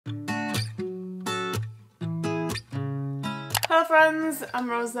Hello friends, I'm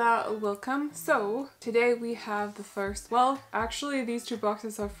Rosa, welcome. So today we have the first, well actually these two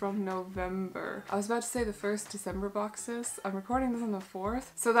boxes are from November. I was about to say the first December boxes. I'm recording this on the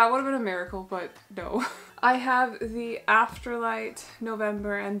 4th, so that would have been a miracle, but no. I have the Afterlight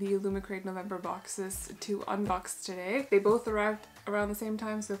November and the Illumicrate November boxes to unbox today. They both arrived around the same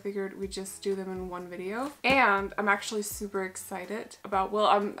time, so I figured we'd just do them in one video. And I'm actually super excited about, well,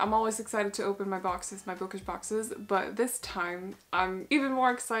 I'm always excited to open my boxes, my bookish boxes, but this time I'm even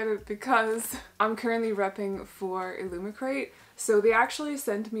more excited because I'm currently repping for Illumicrate. So they actually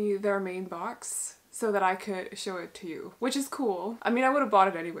sent me their main box so that I could show it to you, which is cool. I mean, I would have bought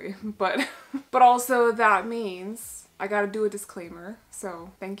it anyway, but also that means I gotta do a disclaimer. So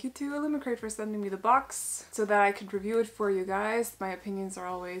thank you to Illumicrate for sending me the box so that I could review it for you guys. My opinions are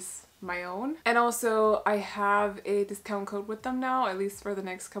always my own. And also I have a discount code with them now, at least for the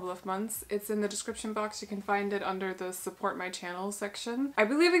next couple of months. It's in the description box. You can find it under the support my channel section. I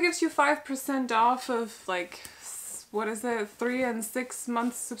believe it gives you 5% off of like, what is it, 3 and 6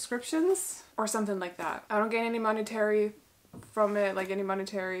 month subscriptions or something like that. I don't get any monetary from it, like any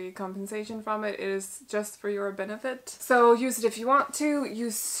monetary compensation from it. It is just for your benefit. So use it if you want to,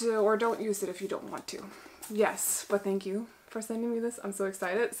 or don't use it if you don't want to. Yes, but thank you for sending me this. I'm so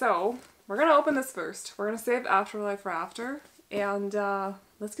excited. So we're gonna open this first. We're gonna save Afterlight for after, and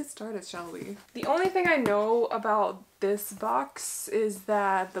let's get started, shall we? The only thing I know about this box is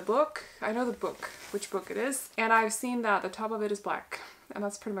that the book, I know the book, which book it is, and I've seen that the top of it is black, and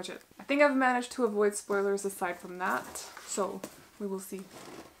that's pretty much it. I think I've managed to avoid spoilers aside from that, so we will see.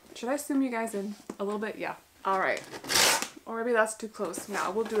 Should I zoom you guys in a little bit? Yeah. Alright. Or maybe that's too close.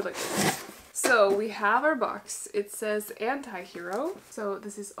 Now we'll do it like this. So we have our box. It says anti-hero. So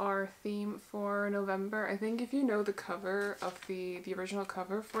this is our theme for November. I think if you know the cover of the original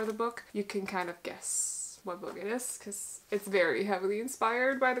cover for the book, you can kind of guess what book it is because it's very heavily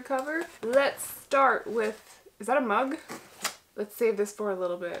inspired by the cover. Let's start with, is that a mug? Let's save this for a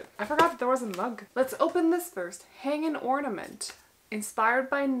little bit. I forgot that there was a mug. Let's open this first. Hanging Ornament. Inspired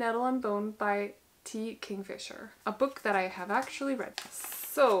by Nettle and Bone by T. Kingfisher. A book that I have actually read.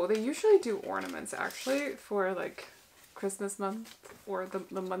 So they usually do ornaments actually for like Christmas month or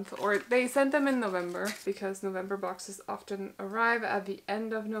the month, or they sent them in November because November boxes often arrive at the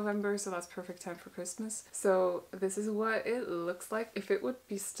end of November, so that's perfect time for Christmas. So this is what it looks like if it would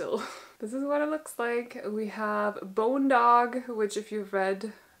be still. This is what it looks like. We have Bone Dog, which if you've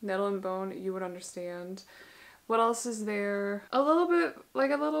read Nettle and Bone you would understand. What else is there? A little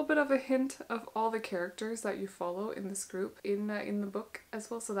bit of a hint of all the characters that you follow in this group in the book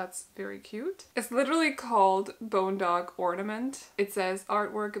as well, so that's very cute. It's literally called Bone Dog Ornament. It says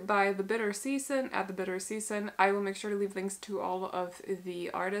artwork by The Bitter Season at The Bitter Season. I will make sure to leave links to all of the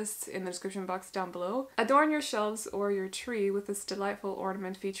artists in the description box down below. Adorn your shelves or your tree with this delightful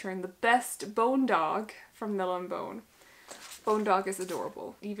ornament featuring the best Bone Dog from Nettle and Bone. Bone Dog is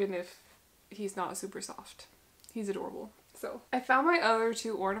adorable, even if he's not super soft. He's adorable. So I found my other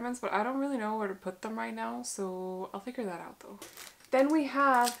two ornaments, but I don't really know where to put them right now, so I'll figure that out though. Then we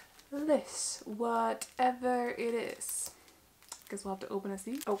have this, whatever it is. Guess we'll have to open and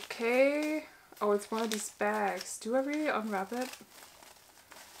see. Okay. Oh, it's one of these bags. Do I really unwrap it?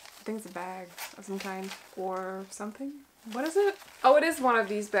 I think it's a bag of some kind or something. What is it? Oh, it is one of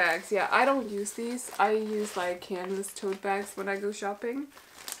these bags. Yeah, I don't use these. I use like canvas tote bags when I go shopping.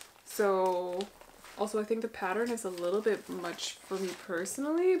 So also, I think the pattern is a little bit much for me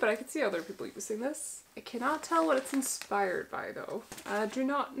personally, but I could see other people using this. I cannot tell what it's inspired by though. I do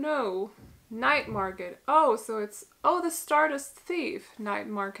not know. Night Market. Oh, so it's, oh, the Stardust Thief. Night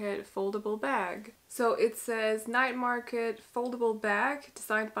Market foldable bag. So it says Night Market foldable bag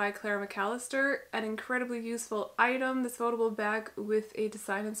designed by Claire McAllister. An incredibly useful item. This foldable bag with a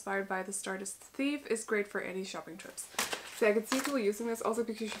design inspired by the Stardust Thief is great for any shopping trips. So I could see people using this also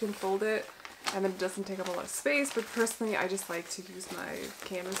because you can fold it and then it doesn't take up a lot of space, but personally I just like to use my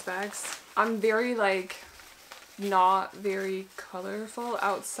canvas bags. I'm very like not very colorful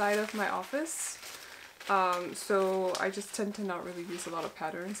outside of my office, so I just tend to not really use a lot of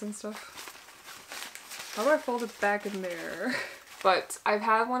patterns and stuff. How do I fold it back in there? But I've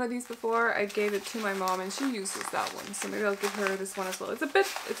had one of these before. I gave it to my mom and she uses that one, so maybe I'll give her this one as well.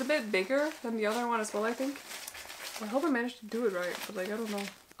 It's a bit bigger than the other one as well, I think. I hope I managed to do it right, but like I don't know.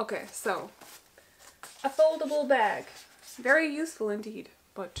 Okay, so a foldable bag. Very useful indeed,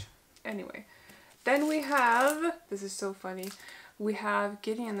 but anyway. Then we have, this is so funny, we have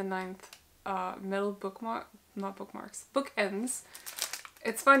Gideon the Ninth metal bookmark, not bookmarks, bookends.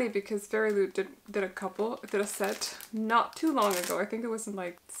 It's funny because Fairy Loot did a set not too long ago. I think it was in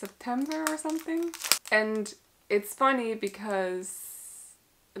like September or something. And it's funny because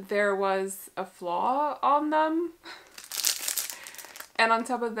there was a flaw on them. And on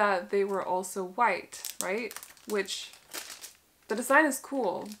top of that, they were also white, right? Which, the design is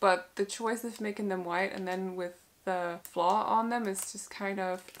cool, but the choice of making them white and then with the flaw on them is just kind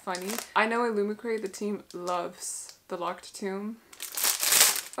of funny. I know Illumicrate, the team, loves the locked tomb.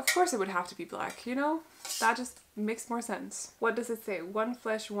 Of course it would have to be black, you know? That just makes more sense. What does it say? One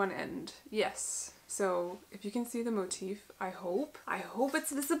flesh, one end. Yes. So if you can see the motif, I hope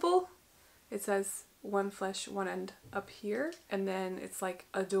it's visible. It says one flesh, one end up here, and then it's like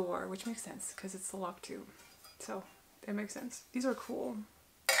a door, which makes sense because it's the locked tomb. So it makes sense. These are cool.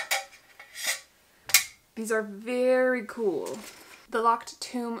 These are very cool. The locked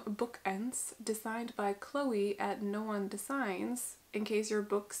tomb bookends, designed by Chloe at No One Designs. Encase your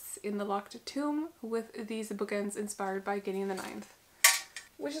books in the locked tomb with these bookends inspired by Gideon the Ninth.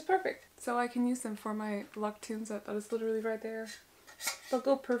 Which is perfect. So I can use them for my locked tomb set that is literally right there. They'll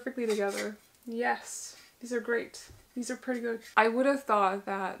go perfectly together. Yes, these are great. These are pretty good. I would have thought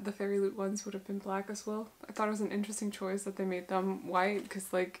that the Fairy Loot ones would have been black as well. I thought it was an interesting choice that they made them white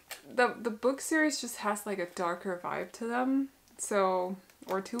because like the book series just has like a darker vibe to them. So,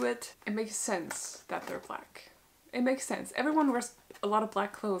 or to it. It makes sense that they're black. It makes sense. Everyone wears a lot of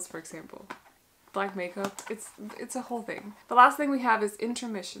black clothes, for example. Black makeup. It's a whole thing. The last thing we have is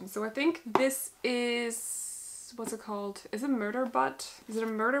intermission. So I think this is, what's it called? Is it Murder Butt? Is it a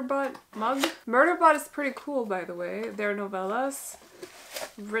Murder Butt mug? Murder Butt is pretty cool, by the way. They're novellas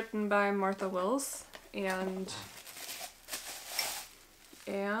written by Martha Wills, and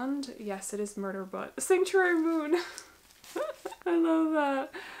yes, it is Murder Butt. Sanctuary Moon. I love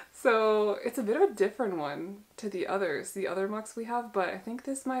that. So it's a bit of a different one to the others, the other mugs we have, but I think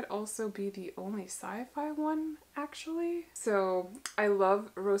this might also be the only sci-fi one, actually. So I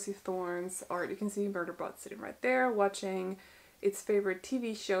love Rosie Thorne's art. You can see Murder Butt sitting right there watching its favorite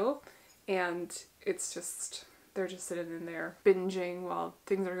TV show, and it's just, they're just sitting in there binging while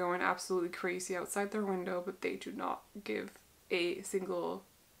things are going absolutely crazy outside their window, but they do not give a single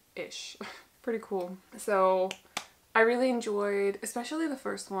ish. Pretty cool. So I really enjoyed, especially the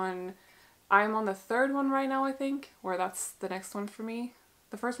first one. I'm on the third one right now, I think, or that's the next one for me.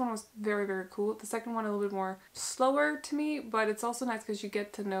 The first one was very, very cool. The second one a little bit more slower to me, but it's also nice because you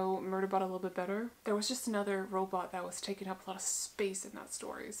get to know Murderbot a little bit better. There was just another robot that was taking up a lot of space in that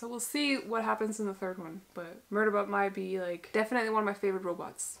story. So we'll see what happens in the third one, but Murderbot might be like definitely one of my favorite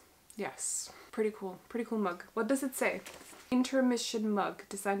robots. Yes, pretty cool mug. What does it say? Intermission mug,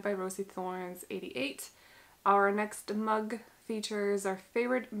 designed by Rosie Thorne's 88. Our next mug features our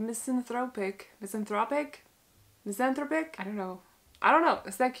favorite misanthropic? I don't know.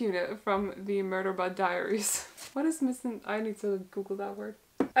 Is that cute? From the Murderbot Diaries. What is I need to Google that word.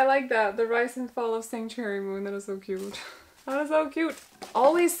 I like that. The rise and fall of Sanctuary Moon. That is so cute. That is so cute.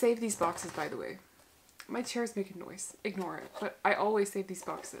 Always save these boxes, by the way. My chair is making noise. Ignore it. But I always save these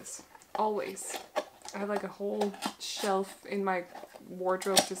boxes. Always. I have like a whole shelf in my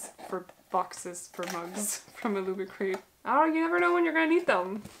wardrobe just for boxes for mugs from Illumicrate. Oh, you never know when you're gonna need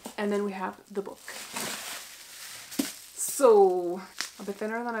them. And then we have the book. So, a bit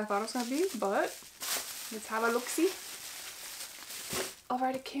thinner than I thought it was gonna be, but let's have a look-see.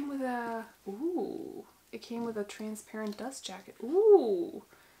 Alright, it came with a, ooh, it came with a transparent dust jacket. Ooh,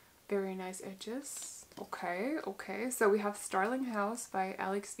 very nice edges. Okay, so we have Starling House by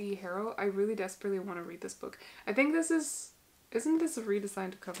Alex E. Harrow. I really desperately want to read this book. I think this is, isn't this a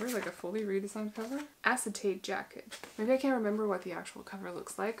redesigned cover? Like a fully redesigned cover? Acetate jacket. Maybe I can't remember what the actual cover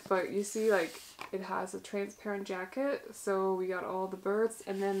looks like, but you see like it has a transparent jacket. So we got all the birds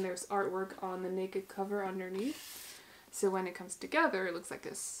and then there's artwork on the naked cover underneath. So when it comes together, it looks like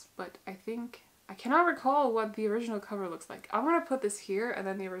this. But I cannot recall what the original cover looks like. I'm gonna put this here and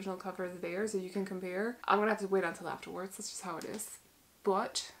then the original cover is there so you can compare. I'm gonna have to wait until afterwards. That's just how it is.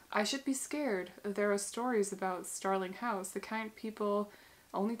 But I should be scared. There are stories about Starling House, the kind people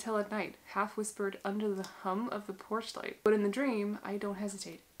only tell at night, half whispered under the hum of the porch light. But in the dream, I don't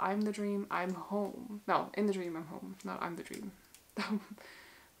hesitate. I'm the dream, I'm home. No, in the dream, I'm home. Not I'm the dream.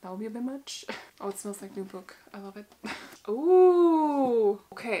 That will be a bit much. Oh, it smells like new book. I love it. Ooh,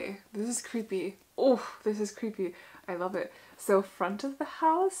 okay, this is creepy. Oh, this is creepy. I love it. So front of the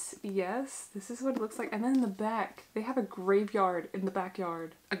house, yes, this is what it looks like. And then in the back, they have a graveyard in the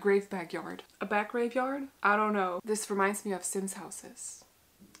backyard. A grave backyard. A back graveyard? I don't know. This reminds me of Sims houses.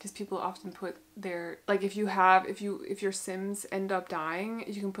 Because people often put their, like if your Sims end up dying,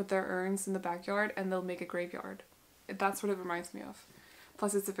 you can put their urns in the backyard and they'll make a graveyard. That's what it reminds me of.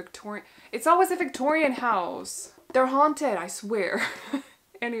 Plus it's always a Victorian house. They're haunted, I swear.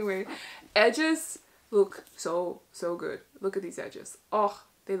 Anyway, edges, look so good. Look at these edges. Oh,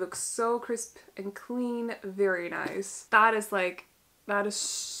 they look so crisp and clean. Very nice. That is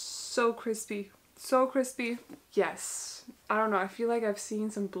so crispy. So crispy. Yes. I don't know. I feel like I've seen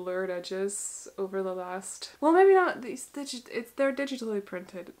some blurred edges over the last... Well, maybe not. They're digitally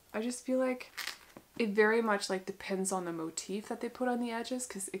printed. I just feel like it very much like depends on the motif that they put on the edges,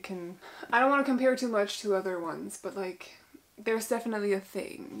 because it can... I don't want to compare too much to other ones, but like there's definitely a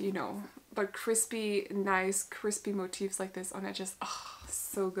thing, you know. But crispy, nice, crispy motifs like this on edges. Oh,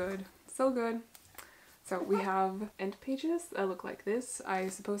 so good. So good. So we have end pages that look like this. I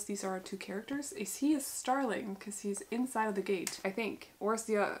suppose these are our two characters. Is he a starling? Because he's inside of the gate, I think. Or is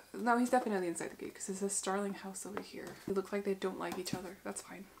the... no, he's definitely inside the gate because it's a starling house over here. They look like they don't like each other. That's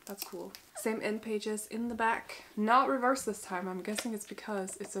fine. That's cool. Same end pages in the back. Not reversed this time. I'm guessing it's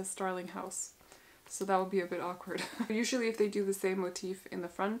because it's a starling house. So that would be a bit awkward. Usually if they do the same motif in the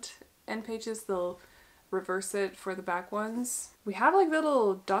front end pages, they'll reverse it for the back ones. We have like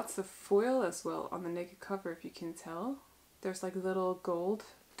little dots of foil as well on the naked cover, if you can tell. There's like little gold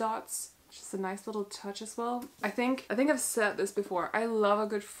dots, which is a nice little touch as well. I think I've said this before. I love a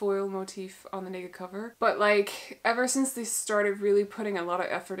good foil motif on the naked cover, but like ever since they started really putting a lot of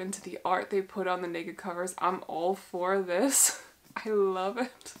effort into the art they put on the naked covers, I'm all for this. I love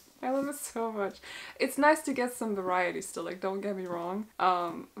it. I love it so much. It's nice to get some variety still, like don't get me wrong,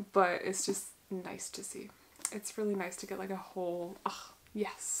 but it's just nice to see. It's really nice to get like a whole...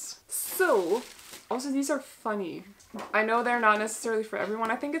 yes. So, also these are funny. I know they're not necessarily for everyone.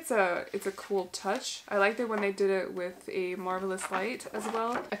 I think it's a cool touch. I liked it when they did it with A Marvelous Light as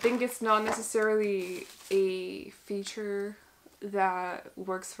well. I think it's not necessarily a feature that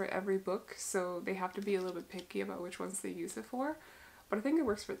works for every book, so they have to be a little bit picky about which ones they use it for. But I think it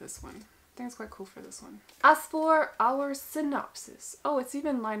works for this one. I think it's quite cool for this one. As for our synopsis. Oh, it's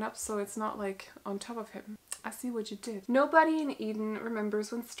even lined up so it's not like on top of him. I see what you did. Nobody in Eden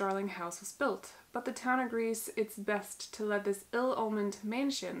remembers when Starling House was built, but the town agrees it's best to let this ill-omened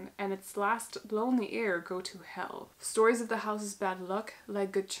mansion and its last lonely heir go to hell. Stories of the house's bad luck,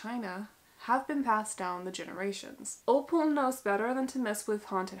 like good china, have been passed down the generations. Opal knows better than to mess with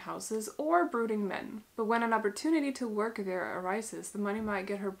haunted houses or brooding men, but when an opportunity to work there arises, the money might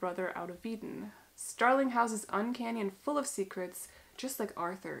get her brother out of Eden. Starling House is uncanny and full of secrets, just like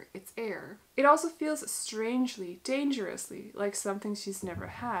Arthur, its heir. It also feels strangely, dangerously like something she's never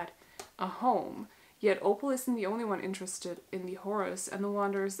had, a home. Yet Opal isn't the only one interested in the horrors and the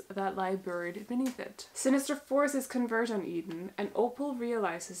wonders that lie buried beneath it. Sinister forces converge on Eden, and Opal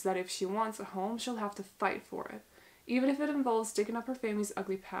realizes that if she wants a home, she'll have to fight for it. Even if it involves digging up her family's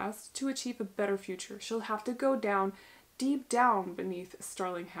ugly past to achieve a better future, she'll have to go down, deep down beneath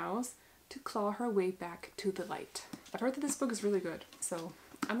Starling House to claw her way back to the light. I've heard that this book is really good, so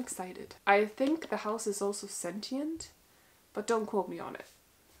I'm excited. I think the house is also sentient, but don't quote me on it.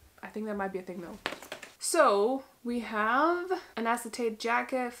 I think that might be a thing though. So we have an acetate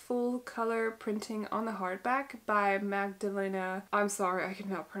jacket, full color printing on the hardback by Magdalena. I'm sorry, I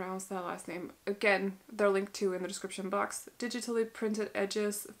cannot pronounce that last name. Again, they're linked to in the description box. Digitally printed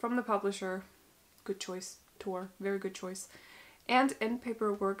edges from the publisher. Good choice, Tor. Very good choice. And end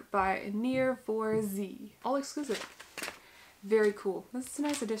paper work by Near for Z. All exclusive. Very cool. This is a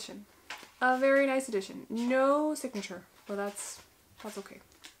nice edition. A very nice edition. No signature, but that's okay.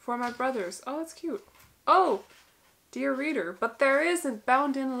 For my brothers. Oh, that's cute. Oh, dear reader, but there is a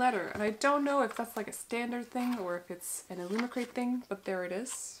bound-in letter, and I don't know if that's like a standard thing or if it's an Illumicrate thing, but there it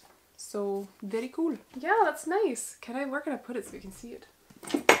is. So, very cool. Yeah, that's nice. Where can I put it so you can see it?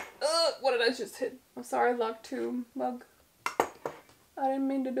 What did I just hit? I'm sorry, Log 2 mug. I didn't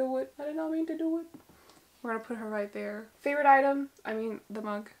mean to do it. I did not mean to do it. We're gonna put her right there. Favorite item? I mean, the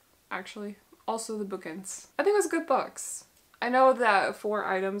mug, actually. Also the bookends. I think it was a good box. I know that 4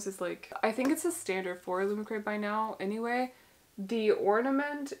 items is like, I think it's a standard for Illumicrate by now anyway. The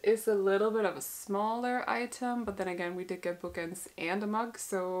ornament is a little bit of a smaller item, but then again we did get bookends and a mug,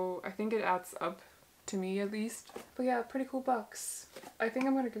 so I think it adds up to me at least. But yeah, pretty cool box. I think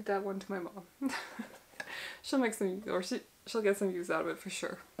I'm gonna give that one to my mom. She'll make some, or she'll get some use out of it for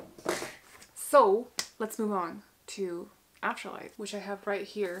sure. So let's move on to Afterlight, which I have right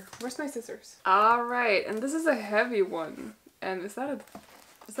here. Where's my scissors? Alright, and this is a heavy one. And is that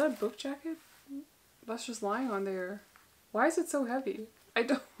a book jacket? That's just lying on there. Why is it so heavy? I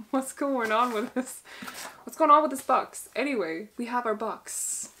don't... What's going on with this? What's going on with this box? Anyway, we have our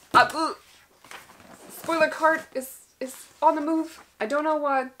box. Spoiler cart is on the move. I don't know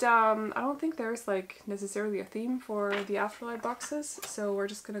what... I don't think there's like necessarily a theme for the Afterlight boxes, so we're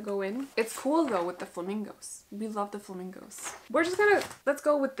just gonna go in. It's cool though with the flamingos. We love the flamingos. We're just gonna... Let's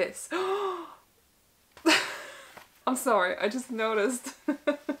go with this. I'm sorry, I just noticed.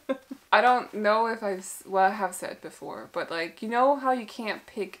 I don't know if I have said before, but like, you know how you can't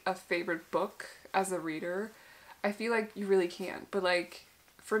pick a favorite book as a reader? I feel like you really can't, but like,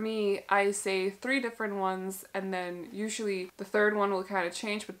 for me, I say 3 different ones, and then usually the third one will kind of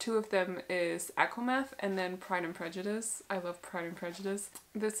change, but 2 of them is Aquamath and then Pride and Prejudice. I love Pride and Prejudice.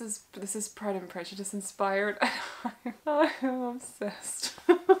 This is Pride and Prejudice inspired. I'm obsessed.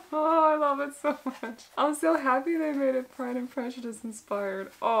 Oh, I love it so much. I'm so happy they made it Pride and Prejudice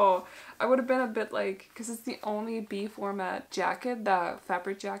inspired. Oh, I would have been a bit like, because it's the only B format jacket, the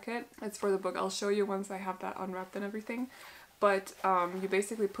fabric jacket. It's for the book. I'll show you once I have that unwrapped and everything. But you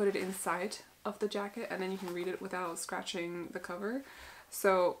basically put it inside of the jacket and then you can read it without scratching the cover.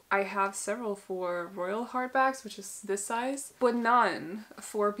 So I have several for royal hardbacks, which is this size, but none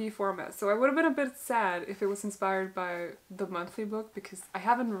for B format. So I would have been a bit sad if it was inspired by the monthly book because I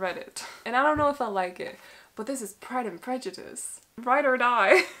haven't read it. And I don't know if I like it, but this is Pride and Prejudice. Ride or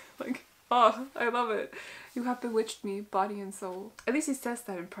die. Like, oh, I love it. You have bewitched me, body and soul. At least he says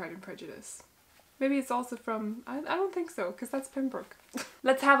that in Pride and Prejudice. Maybe it's also from, I don't think so, because that's Pembroke.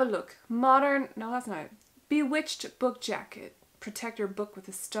 Let's have a look. Modern, no that's not it. Bewitched book jacket. Protect your book with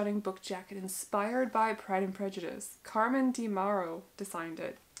a stunning book jacket inspired by Pride and Prejudice. Carmen Di Mauro designed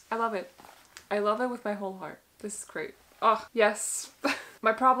it. I love it. I love it with my whole heart. This is great. Oh, yes.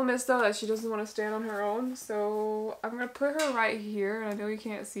 My problem is though that she doesn't want to stand on her own, so I'm gonna put her right here, and I know you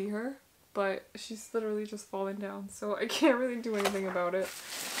can't see her, but she's literally just falling down, so I can't really do anything about it.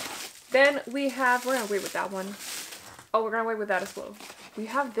 Then we have, we're gonna wait with that one. Oh, we're gonna wait with that as well. We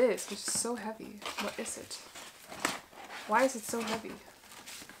have this, which is so heavy. What is it? Why is it so heavy?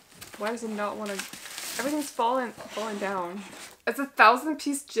 Why does it not want to? Everything's falling down. It's a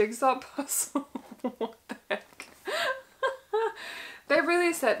 1,000-piece jigsaw puzzle. What the heck? They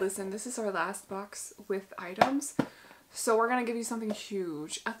really said, listen, this is our last box with items, so we're gonna give you something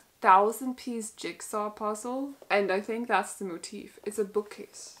huge. A 1,000-piece jigsaw puzzle, and I think that's the motif. It's a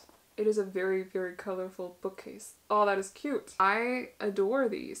bookcase. It is a very, very colorful bookcase. Oh, that is cute. I adore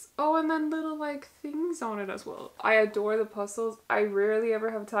these. Oh, and then little like things on it as well. I adore the puzzles. I rarely ever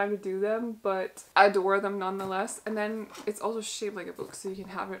have time to do them, but I adore them nonetheless. And then it's also shaped like a book, so you can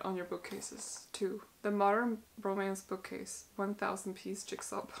have it on your bookcases too. The Modern Romance Bookcase 1,000-piece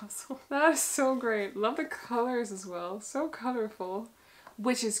jigsaw puzzle. That is so great. Love the colors as well. So colorful,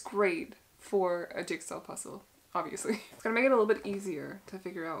 which is great for a jigsaw puzzle. Obviously. It's gonna make it a little bit easier to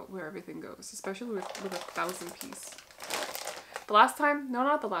figure out where everything goes, especially with a 1,000-piece. The last time, no,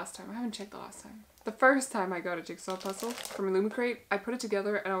 not the last time, I haven't checked the last time. The first time I got a jigsaw puzzle from Illumicrate, I put it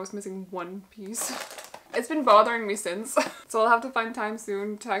together and I was missing 1 piece. It's been bothering me since. So I'll have to find time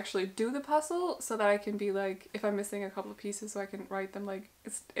soon to actually do the puzzle so that I can be like, if I'm missing a couple of pieces, so I can write them like,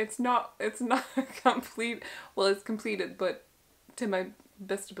 it's not complete, well it's completed, but to my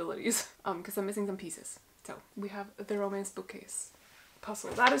best abilities. Because I'm missing some pieces. So we have the romance bookcase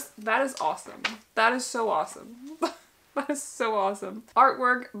puzzle. That is awesome. That is so awesome. That is so awesome.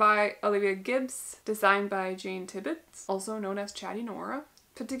 Artwork by Olivia Gibbs, designed by Jane Tibbett, also known as Chatty Nora.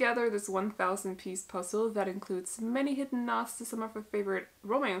 Put together this 1,000-piece puzzle that includes many hidden nods to some of her favorite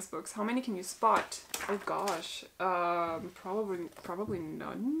romance books. How many can you spot? Oh gosh, probably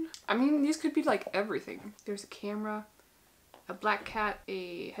none. I mean, these could be like everything. There's a camera, a black cat,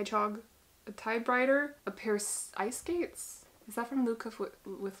 a hedgehog, a typewriter, a pair of ice skates. Is that from Luke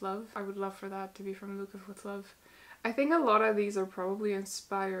with Love? I would love for that to be from Luke with Love. I think a lot of these are probably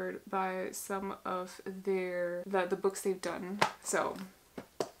inspired by some of the books they've done. So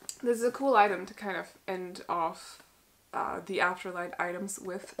this is a cool item to kind of end off the Afterlight items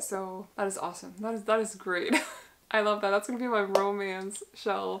with. So that is awesome. That is great. I love that. That's gonna be my romance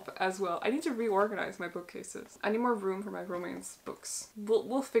shelf as well. I need to reorganize my bookcases. I need more room for my romance books.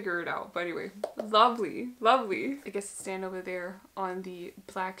 We'll figure it out. But anyway, lovely, lovely. I guess stand over there on the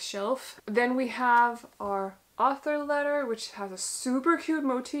black shelf. Then we have our author letter, which has a super cute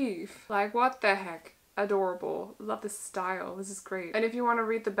motif. Like, what the heck? Adorable. Love this style. This is great. And if you want to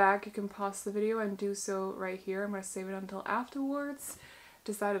read the back, you can pause the video and do so right here. I'm gonna save it until afterwards.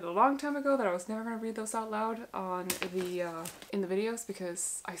 Decided a long time ago that I was never going to read those out loud on in the videos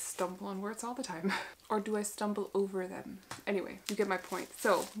because I stumble on words all the time. Or do I stumble over them? Anyway, you get my point.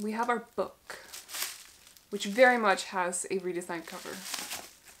 So we have our book, which very much has a redesigned cover,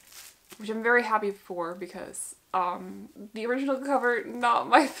 which I'm very happy for because the original cover, not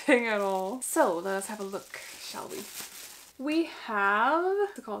my thing at all. So let us have a look, shall we? We have,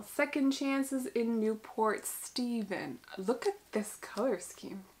 it's called Second Chances in Newport Stephen. Look at this color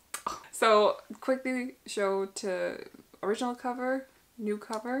scheme. So quickly show to original cover, new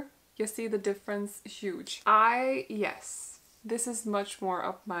cover. You see the difference? Huge. Yes. This is much more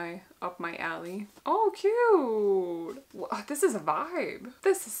up my alley. Oh, cute! Wow, this is a vibe.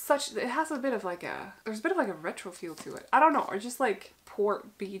 This is such, it has a bit of like there's a bit of like a retro feel to it. I don't know, or just like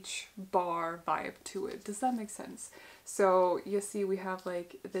port beach bar vibe to it. Does that make sense? So you see we have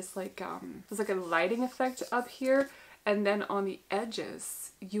like this like, there's like a lighting effect up here. And then on the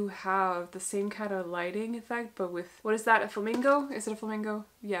edges, you have the same kind of lighting effect, but with, what is that, a flamingo? Is it a flamingo?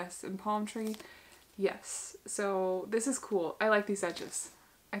 Yes, and palm tree. Yes, so this is cool. I like these edges.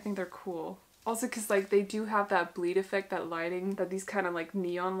 I think they're cool. Also because like they do have that bleed effect, that lighting that these kind of like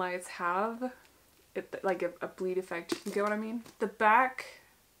neon lights have. Like a bleed effect, you get what I mean? The back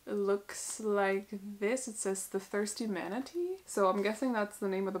looks like this. It says The Thirsty Manatee. So I'm guessing that's the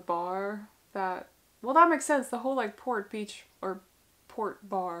name of the bar that, well that makes sense. The whole like port beach or port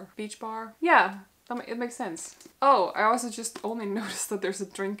bar, beach bar. Yeah. It makes sense. Oh, I also just only noticed that there's a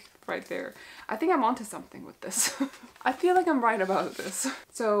drink right there. I think I'm onto something with this. I feel like I'm right about this.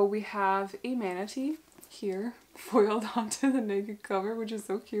 So we have a manatee here foiled onto the naked cover, which is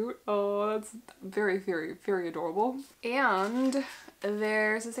so cute. Oh, that's very, very, very adorable. And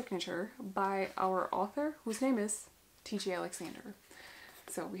there's a signature by our author, whose name is T.J. Alexander.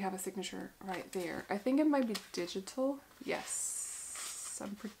 So we have a signature right there. I think it might be digital. Yes.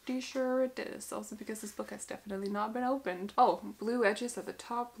 I'm pretty sure it is, also because this book has definitely not been opened. Oh, blue edges at the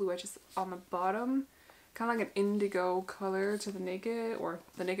top, blue edges on the bottom. Kind of like an indigo color to the naked, or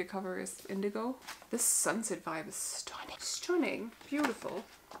the naked cover is indigo. This sunset vibe is stunning. Stunning. Beautiful.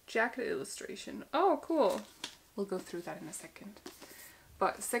 Jacket illustration. Oh, cool. We'll go through that in a second.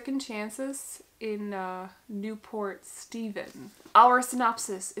 But second chances in Newport Stephen. Our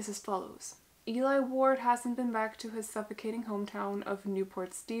synopsis is as follows. Eli Ward hasn't been back to his suffocating hometown of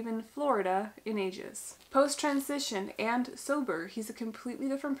Newport Stephen, Florida, in ages. Post-transition and sober, he's a completely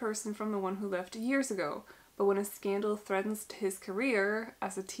different person from the one who left years ago. But when a scandal threatens his career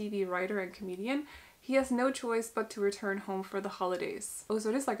as a TV writer and comedian, he has no choice but to return home for the holidays. Oh, so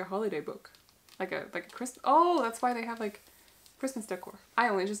it is like a holiday book. Like a Christmas. Oh, that's why they have like Christmas decor. I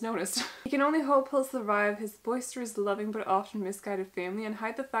only just noticed. He can only hope he'll survive his boisterous, loving, but often misguided family and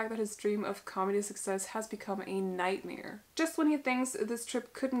hide the fact that his dream of comedy success has become a nightmare. Just when he thinks this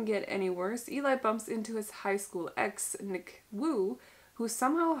trip couldn't get any worse, Eli bumps into his high school ex, Nick Wu, who's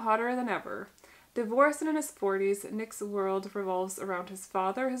somehow hotter than ever. Divorced and in his 40s, Nick's world revolves around his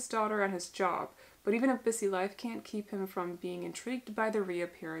father, his daughter, and his job. But even a busy life can't keep him from being intrigued by the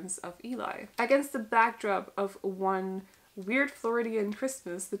reappearance of Eli. Against the backdrop of one weird Floridian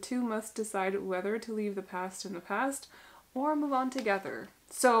Christmas, the two must decide whether to leave the past in the past or move on together.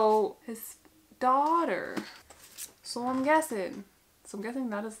 So, his daughter. So I'm guessing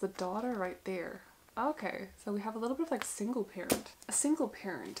that is the daughter right there. Okay, so we have a little bit of like single parent. A single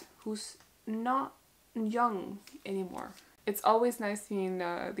parent who's not young anymore. It's always nice seeing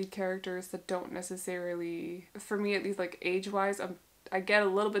the characters that don't necessarily, for me at least, like age-wise, I get a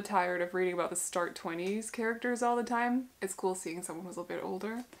little bit tired of reading about the start 20s characters all the time. It's cool seeing someone who's a little bit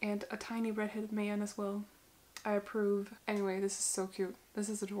older. And a tiny redheaded man as well. I approve. Anyway, this is so cute. This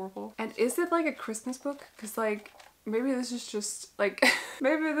is adorable. And is it like a Christmas book? Because like, maybe this is just like,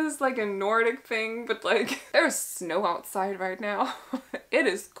 maybe this is like a Nordic thing, but like, there's snow outside right now. It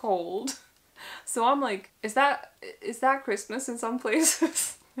is cold. So I'm like, is that Christmas in some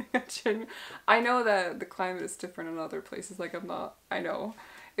places? I know that the climate is different in other places, like I know.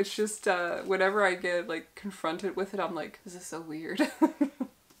 It's just, whenever I get like confronted with it, I'm like, this is so weird.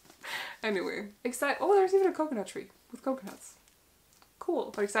 Anyway, oh, there's even a coconut tree with coconuts.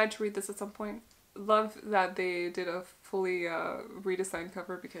 Cool, but excited to read this at some point. Love that they did a fully redesigned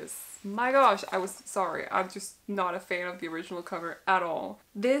cover because my gosh, I'm just not a fan of the original cover at all.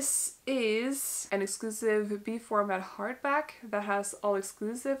 This is an exclusive B format hardback that has all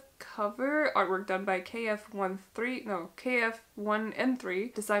exclusive cover artwork done by KF1 and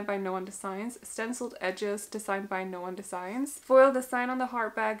 3, designed by No One Designs, stenciled edges designed by No One Designs, foil design on the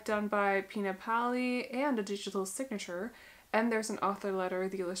hardback done by Pina Pali, and a digital signature. And there's an author letter.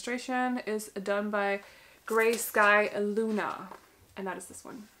 The illustration is done by Gray Sky Luna. And that is this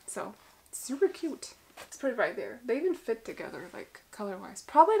one. So, super cute. It's pretty right there. They even fit together, like, color-wise.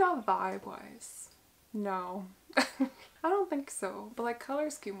 Probably not vibe-wise. No. I don't think so. But, like, color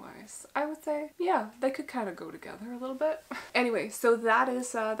scheme-wise, I would say, yeah, they could kind of go together a little bit. Anyway, so that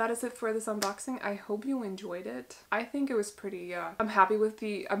is it for this unboxing. I hope you enjoyed it. I think it was pretty, I'm happy with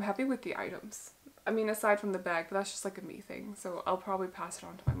the items. I mean, aside from the bag, but that's just like a me thing, so I'll probably pass it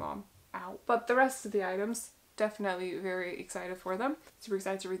on to my mom. Ow. But the rest of the items, definitely very excited for them. Super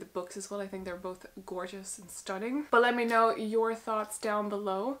excited to read the books as well. I think they're both gorgeous and stunning. But let me know your thoughts down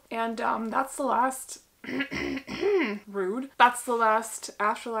below. And that's the last rude. That's the last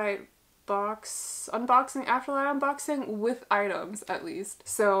Afterlight box unboxing, Afterlight unboxing with items at least.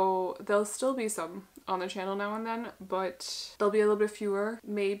 So there'll still be some on the channel now and then, but there'll be a little bit fewer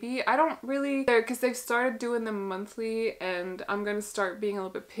maybe. I don't really, because they've started doing them monthly, and I'm gonna start being a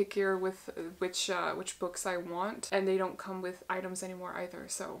little bit pickier with which books I want, and they don't come with items anymore either.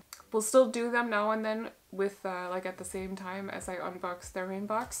 So we'll still do them now and then with like at the same time as I unbox their main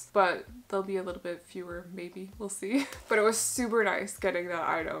box, but there'll be a little bit fewer maybe, we'll see. But it was super nice getting that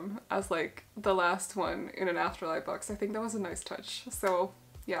item as like the last one in an Afterlight box. I think that was a nice touch. So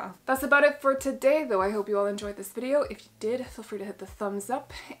yeah, that's about it for today though. I hope you all enjoyed this video. If you did, feel free to hit the thumbs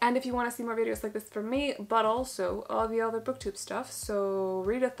up. And if you want to see more videos like this from me, but also all the other booktube stuff, so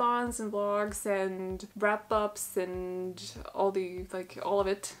readathons and vlogs and wrap-ups and all the, like, all of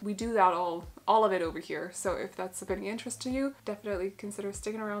it, we do that all of it over here. So if that's of any interest to you, definitely consider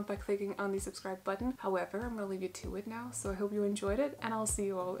sticking around by clicking on the subscribe button. However, I'm gonna leave you to it now, so I hope you enjoyed it, and I'll see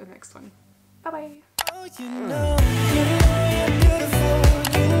you all in the next one. Bye bye. Oh, you know, you're beautiful.